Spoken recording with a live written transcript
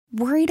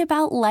Worried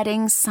about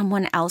letting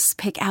someone else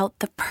pick out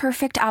the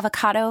perfect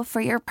avocado for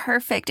your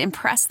perfect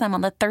impress them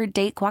on the third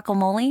date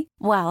guacamole?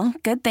 Well,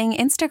 good thing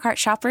Instacart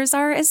shoppers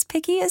are as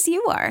picky as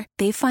you are.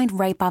 They find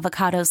ripe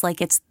avocados like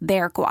it's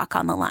their guac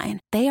on the line.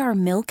 They are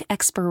milk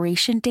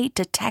expiration date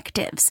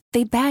detectives.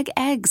 They bag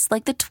eggs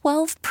like the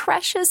 12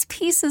 precious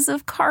pieces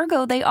of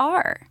cargo they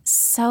are.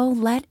 So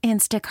let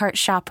Instacart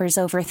shoppers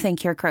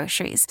overthink your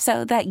groceries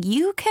so that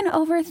you can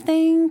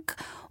overthink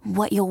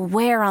what you'll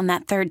wear on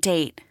that third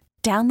date.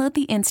 Download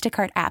the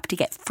Instacart app to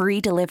get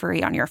free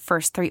delivery on your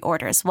first 3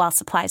 orders while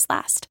supplies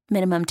last.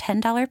 Minimum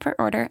 $10 per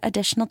order.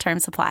 Additional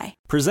terms apply.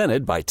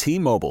 Presented by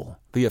T-Mobile,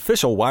 the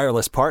official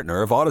wireless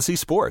partner of Odyssey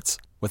Sports.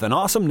 With an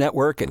awesome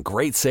network and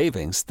great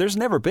savings, there's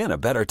never been a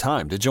better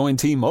time to join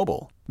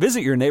T-Mobile. Visit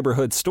your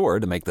neighborhood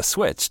store to make the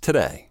switch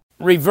today.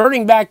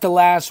 Reverting back to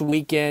last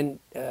weekend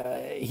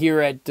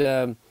here at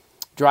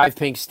Drive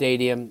Pink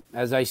Stadium,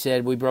 as I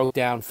said, we broke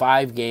down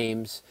 5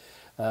 games.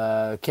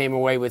 Came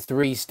away with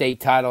 3 state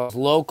titles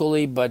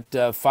locally, but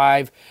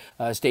 5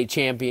 state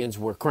champions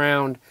were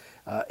crowned.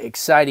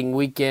 Exciting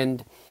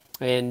weekend.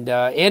 And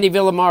Andy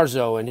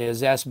Villamarzo and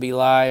his SB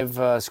Live,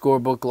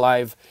 Scorebook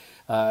Live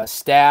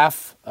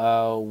staff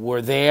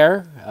were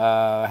there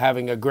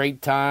having a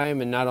great time.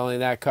 And not only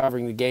that,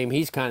 covering the game.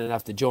 He's kind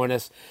enough to join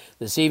us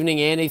this evening.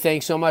 Andy,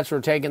 thanks so much for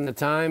taking the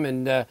time.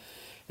 And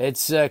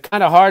it's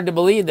kind of hard to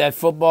believe that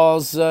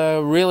football's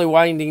really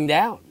winding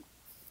down.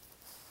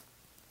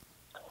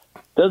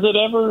 Does it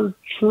ever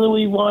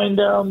truly wind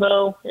down,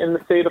 though, in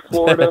the state of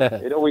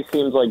Florida? It always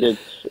seems like it's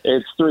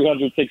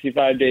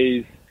 365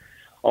 days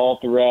all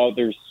throughout.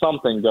 There's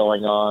something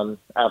going on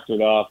after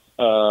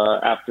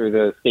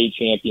the state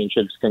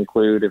championships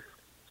conclude. If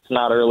it's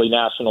not early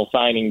National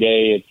Signing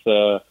Day,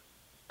 it's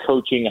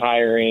coaching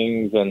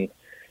hirings, and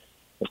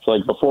it's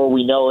like before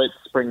we know it,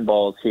 spring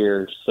ball's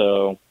here.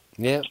 So,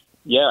 yeah.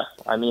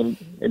 I mean,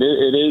 it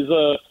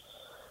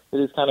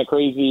is kind of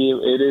crazy.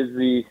 It is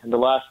the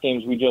last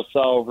games we just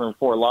saw over in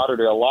Fort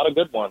Lauderdale. A lot of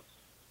good ones.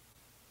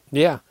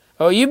 Yeah.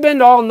 Oh, you've been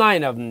to all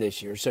 9 of them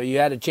this year, so you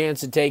had a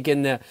chance to take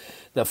in the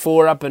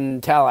 4 up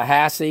in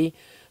Tallahassee,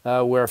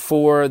 where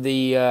 4 of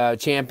the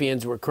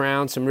champions were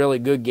crowned. Some really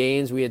good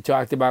games. We had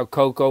talked about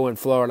Cocoa and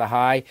Florida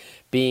High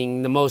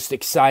being the most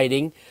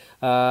exciting.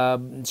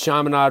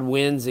 Chaminade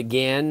wins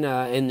again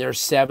in their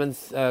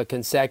 7th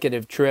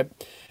consecutive trip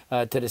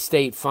to the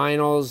state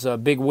finals. A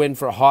big win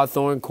for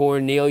Hawthorne.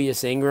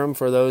 Cornelius Ingram,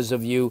 for those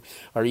of you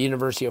who are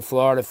University of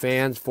Florida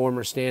fans,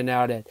 former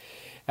standout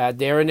at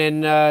there. And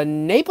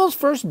then Naples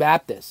First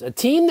Baptist, a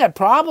team that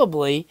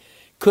probably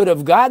could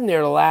have gotten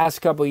there the last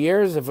couple of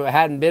years if it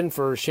hadn't been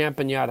for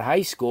Champagnat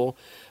High School.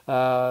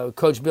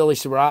 Coach Billy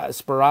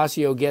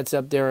Sparacio gets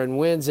up there and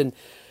wins. And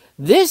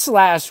this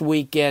last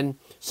weekend,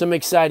 some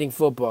exciting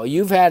football.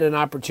 You've had an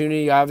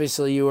opportunity.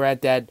 Obviously, you were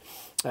at that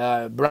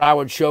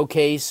Broward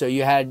Showcase, so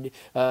you had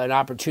an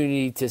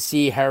opportunity to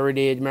see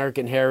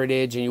American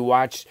Heritage, and you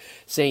watched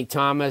St.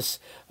 Thomas.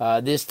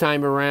 This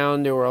time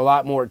around, there were a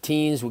lot more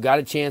teams. We got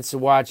a chance to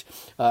watch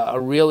a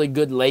really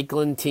good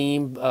Lakeland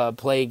team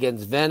play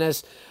against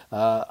Venice.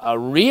 A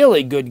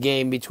really good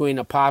game between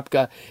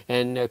Apopka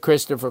and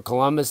Christopher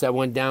Columbus that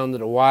went down to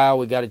the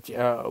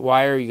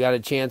wire. You got a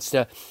chance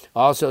to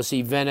also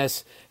see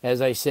Venice,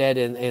 as I said,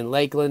 in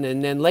Lakeland,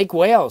 and then Lake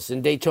Wales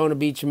in Daytona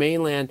Beach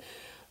mainland.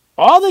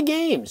 All the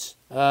games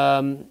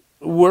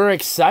were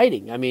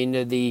exciting. I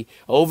mean, the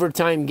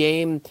overtime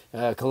game,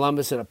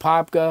 Columbus and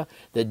Apopka,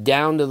 the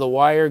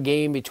down-to-the-wire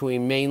game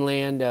between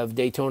mainland of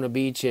Daytona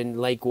Beach and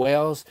Lake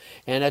Wales,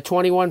 and a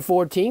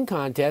 21-14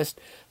 contest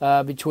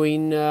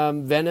between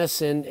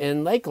Venice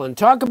and Lakeland.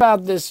 Talk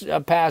about this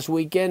past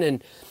weekend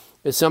and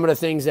some of the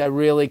things that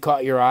really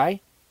caught your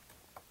eye.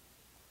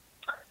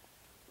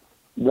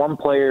 One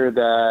player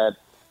that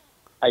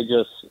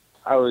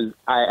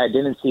I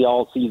didn't see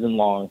all season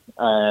long,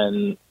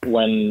 and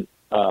when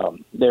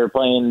they were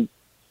playing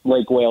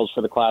Lake Wales for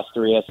the Class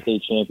 3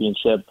 state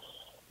championship,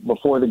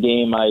 before the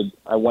game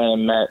I went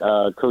and met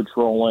Coach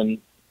Rowland.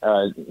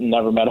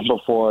 Never met him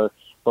before,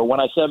 but when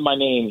I said my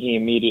name, he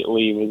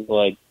immediately was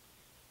like,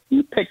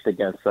 "You picked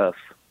against us."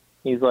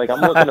 He's like,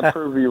 "I'm looking to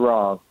prove you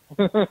wrong."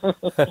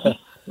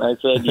 I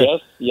said,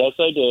 yes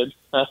I did.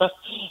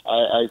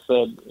 I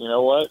said, you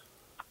know what,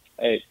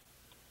 hey,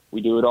 we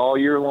do it all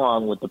year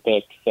long with the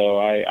pick, so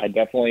I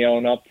definitely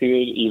own up to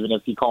it, even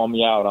if you call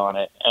me out on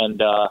it. And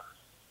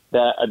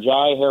that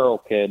Ajay Harrell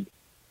kid,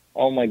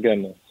 oh my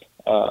goodness,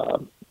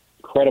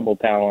 incredible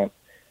talent.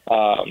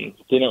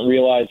 Didn't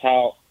realize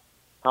how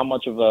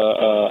much of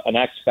an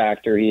X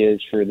factor he is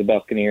for the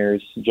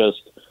Buccaneers.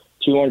 Just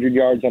 200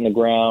 yards on the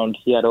ground.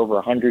 He had over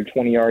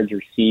 120 yards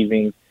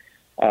receiving.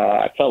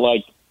 I felt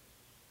like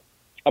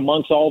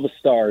amongst all the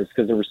stars,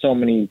 because there were so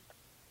many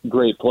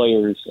great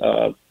players,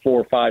 4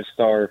 or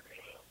 5-star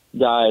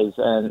guys,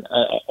 and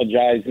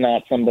Ajay's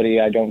not somebody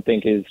I don't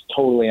think is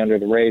totally under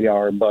the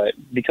radar, but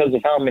because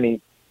of how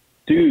many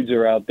dudes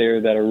are out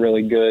there that are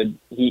really good,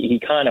 he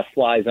kind of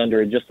flies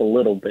under it just a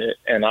little bit,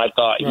 and I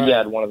thought he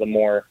had one of the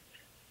more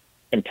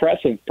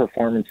impressive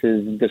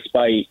performances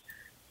despite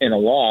in a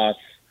loss.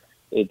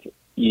 It's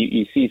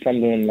you see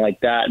something like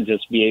that and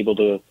just be able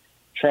to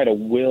try to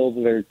will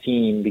their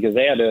team, because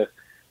they had to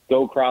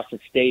go across the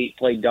state,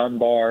 play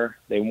Dunbar.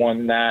 They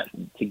won that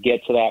to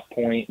get to that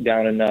point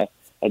down in a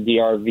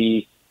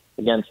DRV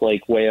against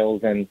Lake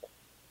Wales. And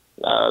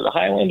the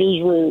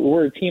Highlanders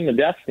were a team of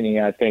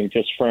destiny, I think,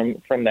 just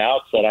from the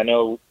outset. I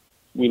know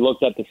we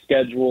looked at the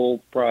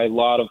schedule, probably a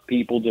lot of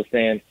people just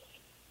saying,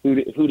 who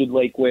did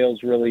Lake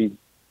Wales really,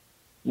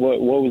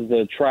 what was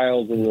the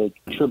trials of the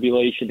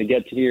tribulation to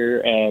get to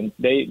here? And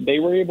they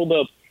were able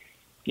to,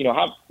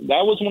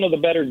 that was one of the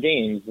better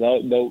games.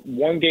 The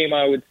one game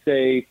I would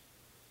say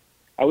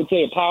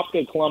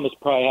Apopka Columbus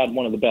probably had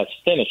one of the best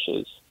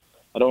finishes.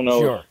 I don't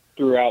know if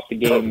throughout the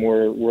game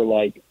we're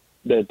like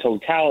the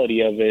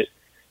totality of it.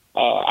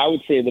 I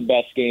would say the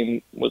best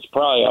game was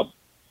probably up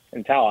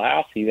in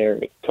Tallahassee there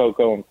with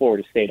Coco and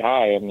Florida State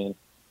High. I mean,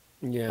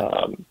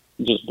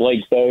 just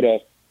Blake Boda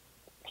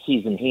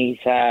season he's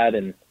had,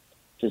 and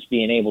just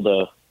being able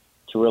to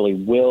really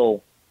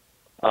will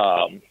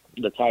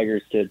the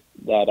Tigers to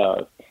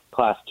that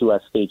Class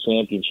 2S state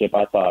championship.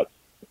 I thought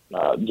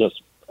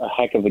just a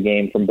heck of a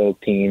game from both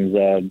teams.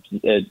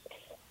 It's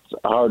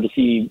hard to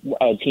see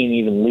a team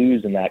even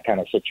lose in that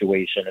kind of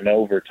situation in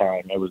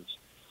overtime. It was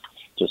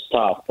just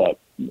tough, but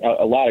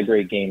a lot of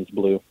great games,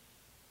 Blue.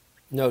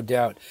 No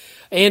doubt.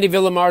 Andy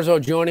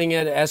Villamarzo joining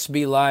at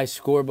SB Live,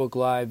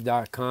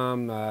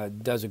 scorebooklive.com,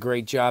 does a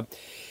great job.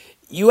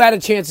 You had a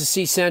chance to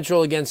see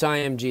Central against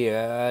IMG,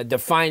 a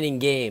defining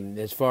game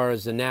as far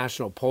as the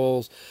national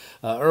polls.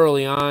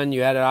 Early on,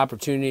 you had an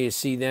opportunity to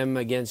see them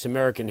against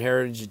American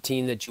Heritage, a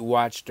team that you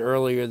watched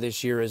earlier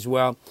this year as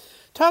well.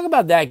 Talk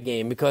about that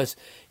game, because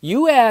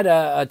you had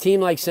a team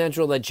like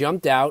Central that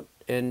jumped out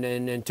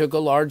and took a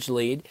large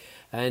lead,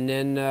 and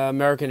then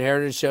American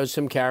Heritage showed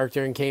some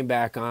character and came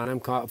back on them,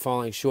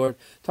 falling short.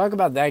 Talk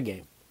about that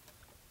game.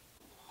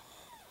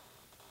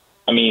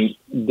 I mean,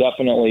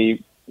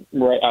 definitely.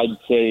 Right, I'd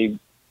say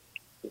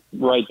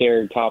right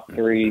there, top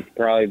three.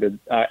 Probably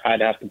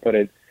I'd have to put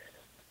it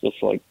just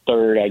like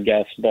third, I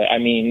guess. But I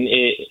mean,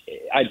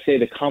 I'd say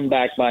the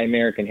comeback by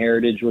American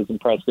Heritage was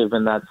impressive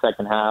in that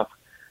second half.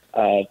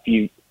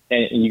 You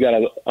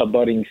got a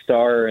budding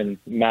star in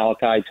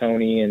Malachi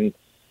Tony, and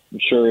I'm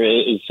sure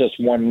it's just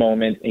one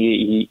moment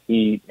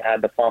he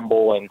had the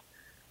fumble, and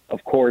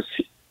of course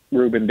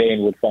Ruben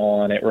Bain would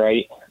fall on it.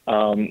 Right,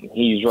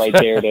 he's right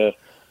there to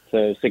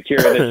secure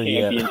the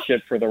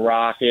championship for the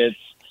Rockets.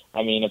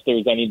 I mean, if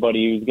there's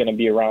anybody who's going to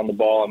be around the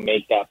ball and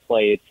make that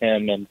play, it's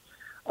him. And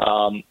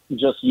I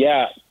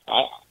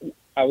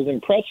was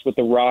impressed with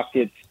the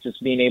Rockets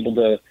just being able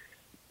to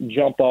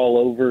jump all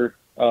over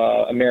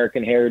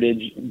American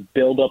Heritage,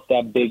 build up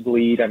that big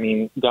lead. I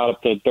mean, got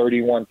up to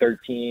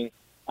 31-13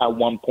 at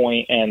one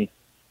point. And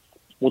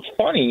what's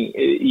funny,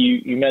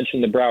 you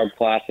mentioned the Broward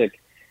Classic.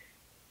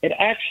 It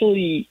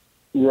actually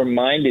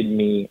reminded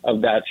me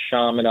of that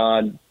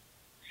Chaminade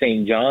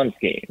St. John's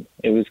game.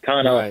 It was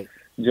kind of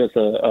just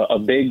a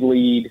big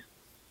lead.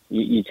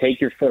 You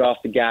take your foot off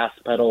the gas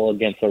pedal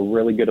against a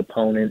really good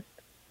opponent,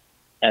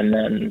 and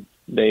then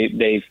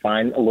they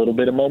find a little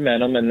bit of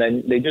momentum, and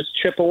then they just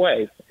chip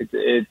away.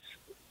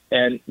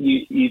 And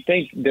you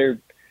think their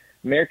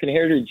American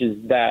Heritage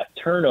is that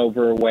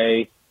turnover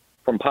away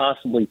from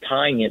possibly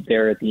tying it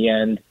there at the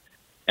end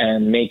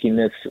and making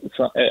this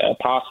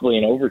possibly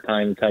an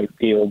overtime type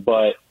deal,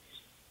 but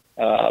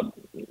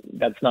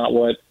that's not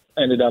what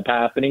ended up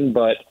happening.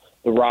 But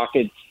the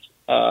Rockets,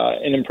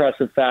 in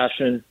impressive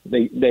fashion,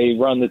 they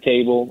run the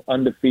table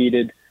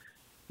undefeated.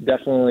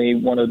 Definitely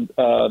one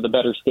of the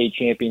better state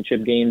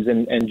championship games.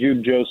 And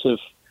Jude Joseph,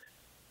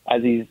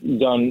 as he's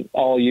done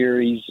all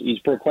year, he's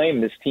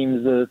proclaimed this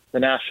team's the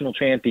national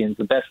champions,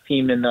 the best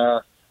team in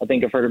I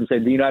think I've heard him say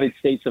the United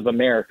States of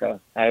America.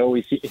 I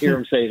always hear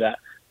him say that,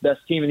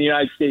 best team in the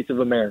United States of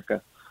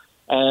America.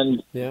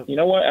 And you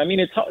know what? I mean,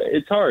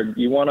 it's hard.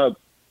 You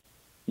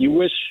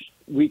wish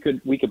we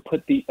could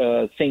put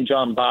the St.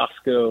 John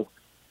Bosco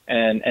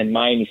and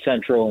Miami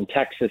Central in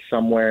Texas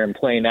somewhere and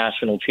play a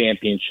national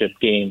championship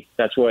game.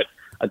 That's what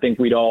I think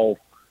we'd all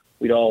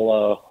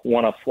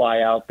want to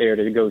fly out there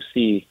to go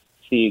see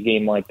a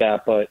game like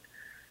that. But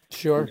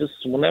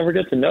we'll never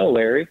get to know,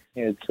 Larry.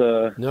 It's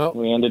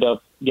we ended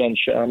up getting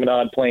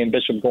Chaminade playing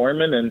Bishop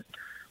Gorman, and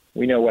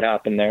we know what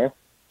happened there.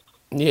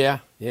 Yeah.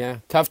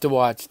 Tough to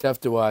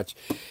watch.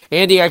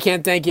 Andy, I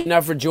can't thank you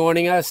enough for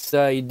joining us.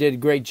 You did a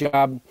great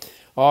job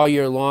all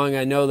year long.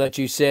 I know that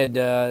you said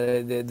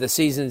the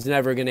season's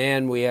never going to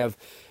end. We have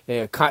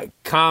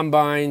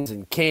combines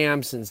and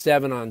camps and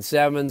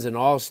 7-on-7s and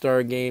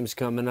all-star games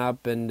coming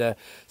up, and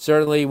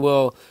certainly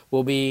we'll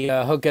be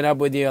hooking up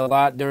with you a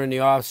lot during the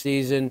off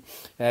season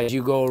as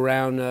you go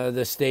around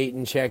the state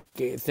and check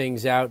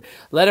things out.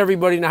 Let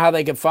everybody know how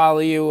they can follow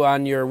you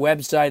on your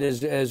website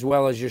as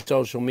well as your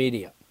social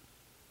media.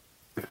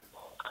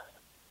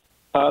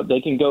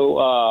 They can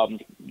go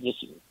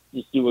just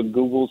do a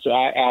Google. So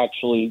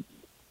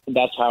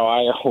that's how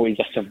I always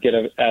have to get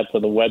out to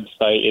the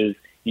website, is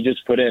you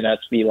just put in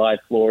SB Live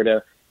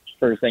Florida,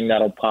 first thing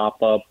that'll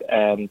pop up,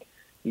 and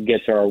you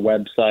get to our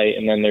website,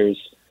 and then there's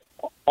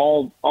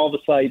all the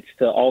sites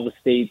to all the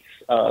states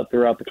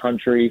throughout the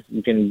country.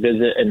 You can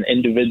visit an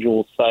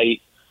individual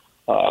site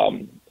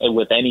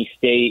with any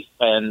state,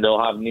 and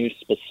they'll have news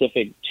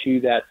specific to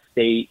that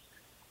state.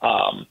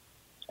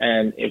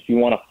 And if you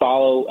want to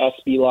follow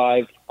SB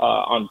Live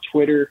on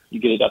Twitter, you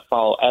get to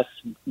follow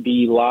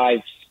SB Live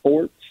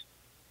Sports.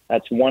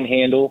 That's one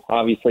handle,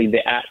 obviously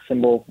the @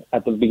 symbol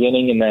at the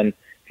beginning. And then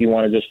if you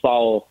want to just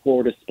follow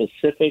Florida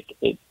specific,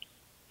 it's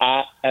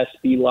at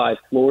SB Live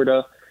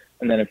Florida.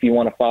 And then if you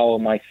want to follow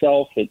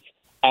myself, it's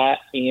at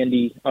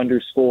Andy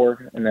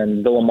 _ and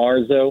then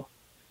Villamarzo,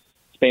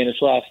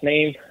 Spanish last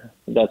name.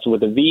 That's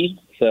with a V.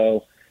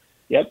 So,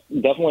 yep,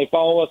 definitely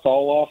follow us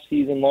all off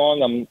season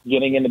long. I'm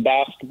getting into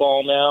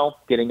basketball now,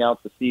 getting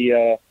out to see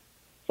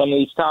some of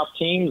these top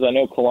teams. I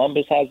know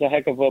Columbus has a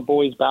heck of a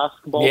boys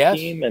basketball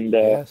team, and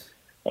yep,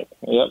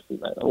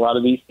 a lot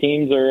of these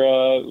teams are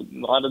a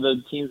lot of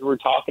the teams we're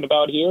talking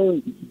about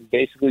here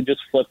basically just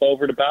flip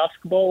over to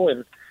basketball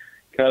and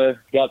kind of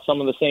got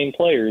some of the same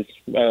players.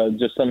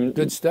 Just some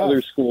good stuff.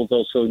 Other schools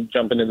also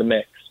jump into the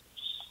mix.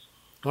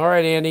 All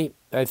right, Andy.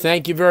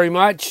 Thank you very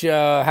much.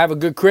 Have a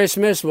good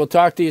Christmas. We'll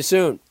talk to you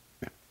soon.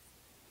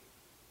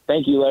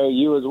 Thank you, Larry.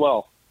 You as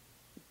well.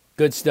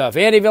 Good stuff.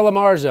 Andy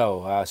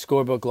Villamarzo,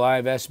 Scorebook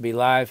Live, SB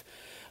Live.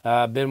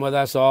 Been with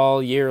us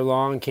all year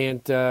long.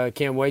 Can't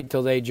wait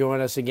till they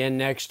join us again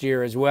next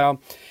year as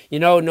well. You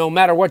know, no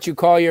matter what you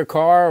call your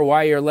car or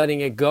why you're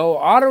letting it go,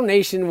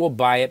 AutoNation will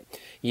buy it.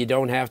 You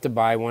don't have to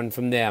buy one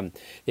from them.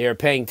 They are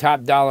paying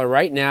top dollar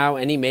right now,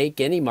 any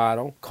make, any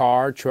model,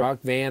 car,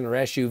 truck, van, or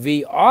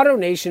SUV.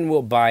 AutoNation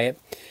will buy it.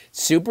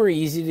 Super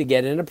easy to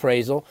get an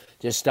appraisal.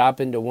 Just stop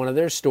into one of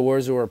their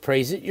stores or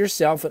appraise it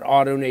yourself at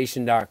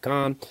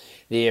AutoNation.com.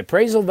 The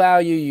appraisal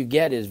value you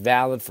get is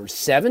valid for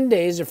 7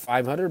 days or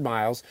 500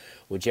 miles,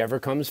 whichever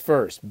comes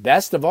first.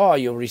 Best of all,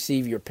 you'll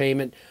receive your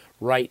payment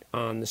right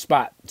on the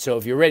spot. So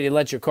if you're ready to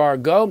let your car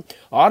go,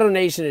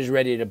 AutoNation is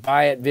ready to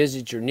buy it.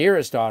 Visit your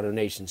nearest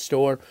AutoNation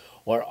store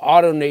or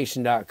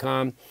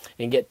AutoNation.com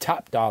and get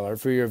top dollar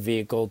for your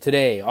vehicle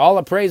today. All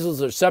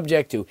appraisals are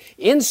subject to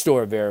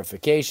in-store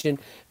verification,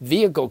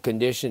 vehicle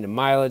condition, and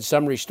mileage.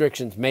 Some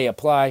restrictions may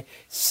apply.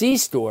 See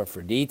store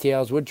for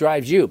details. What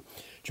drives you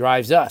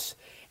drives us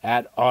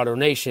at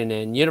AutoNation.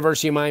 And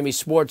University of Miami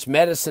Sports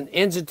Medicine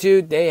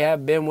Institute, they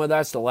have been with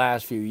us the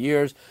last few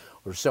years.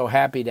 We're so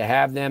happy to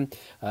have them.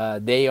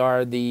 They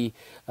are the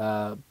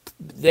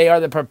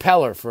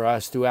propeller for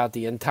us throughout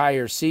the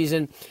entire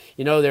season.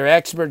 You know, their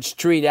experts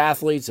treat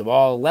athletes of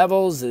all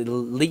levels,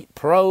 elite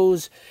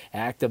pros,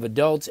 active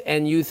adults,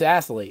 and youth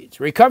athletes.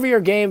 Recover your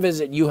game,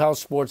 visit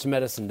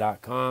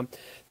uhealthsportsmedicine.com.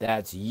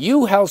 That's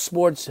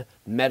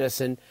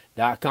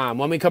uhealthsportsmedicine.com.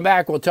 When we come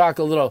back, we'll talk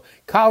a little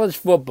college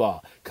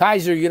football.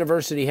 Kaiser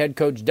University head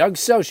coach Doug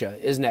Socha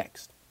is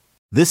next.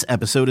 This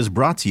episode is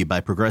brought to you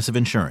by Progressive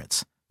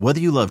Insurance. Whether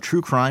you love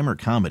true crime or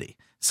comedy,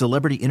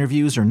 celebrity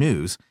interviews or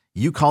news,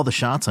 you call the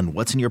shots on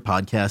what's in your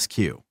podcast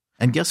queue.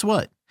 And guess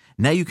what?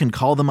 Now you can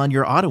call them on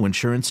your auto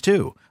insurance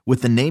too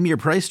with the Name Your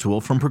Price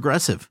tool from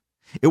Progressive.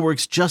 It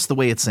works just the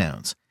way it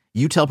sounds.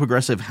 You tell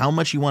Progressive how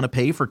much you want to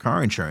pay for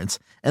car insurance,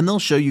 and they'll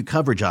show you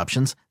coverage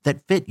options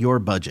that fit your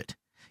budget.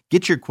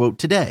 Get your quote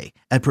today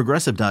at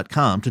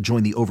Progressive.com to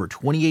join the over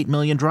 28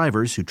 million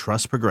drivers who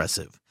trust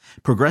Progressive.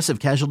 Progressive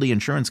Casualty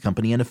Insurance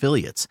Company and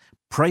Affiliates.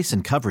 Price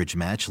and coverage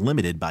match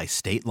limited by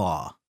state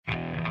law.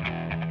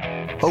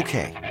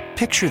 Okay,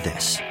 picture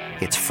this.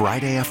 It's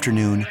Friday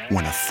afternoon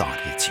when a thought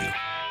hits you.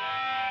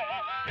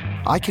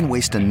 I can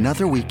waste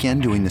another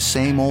weekend doing the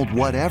same old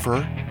whatever,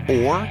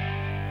 or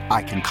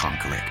I can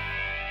conquer it.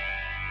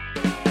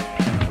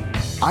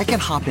 I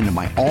can hop into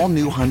my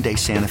all-new Hyundai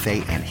Santa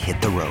Fe and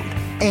hit the road.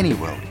 Any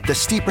road. The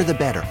steeper, the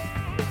better.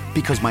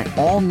 Because my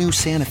all-new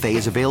Santa Fe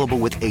is available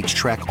with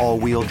H-Track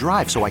all-wheel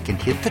drive, so I can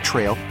hit the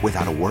trail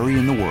without a worry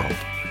in the world.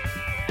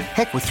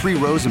 Heck, with 3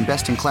 rows and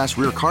best-in-class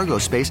rear cargo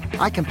space,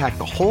 I can pack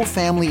the whole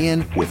family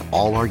in with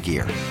all our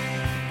gear.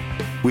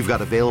 We've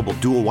got available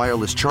dual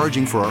wireless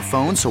charging for our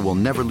phones, so we'll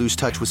never lose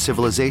touch with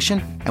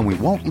civilization, and we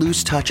won't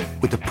lose touch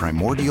with the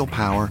primordial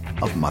power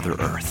of Mother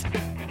Earth.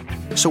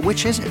 So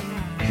which is it?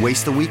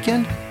 Waste the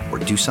weekend or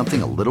do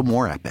something a little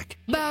more epic?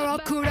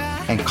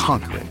 And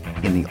conquer it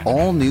in the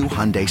all-new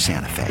Hyundai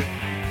Santa Fe.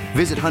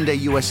 Visit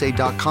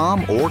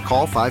HyundaiUSA.com or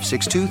call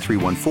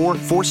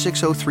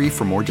 562-314-4603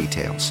 for more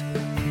details.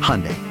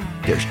 Hyundai,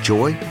 there's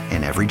joy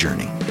in every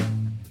journey.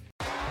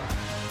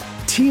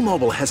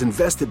 T-Mobile has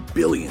invested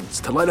billions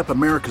to light up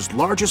America's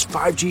largest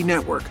 5G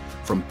network,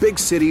 from big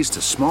cities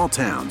to small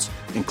towns,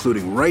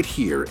 including right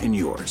here in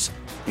yours.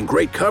 And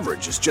great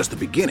coverage is just the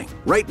beginning.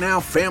 Right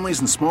now, families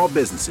and small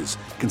businesses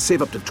can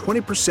save up to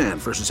 20%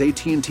 versus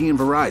AT&T and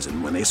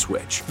Verizon when they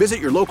switch. Visit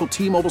your local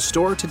T-Mobile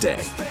store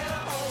today.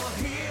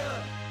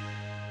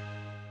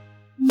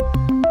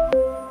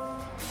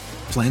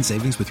 Plan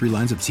savings with 3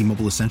 lines of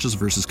T-Mobile Essentials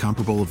versus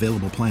comparable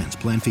available plans.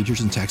 Plan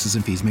features and taxes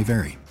and fees may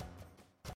vary.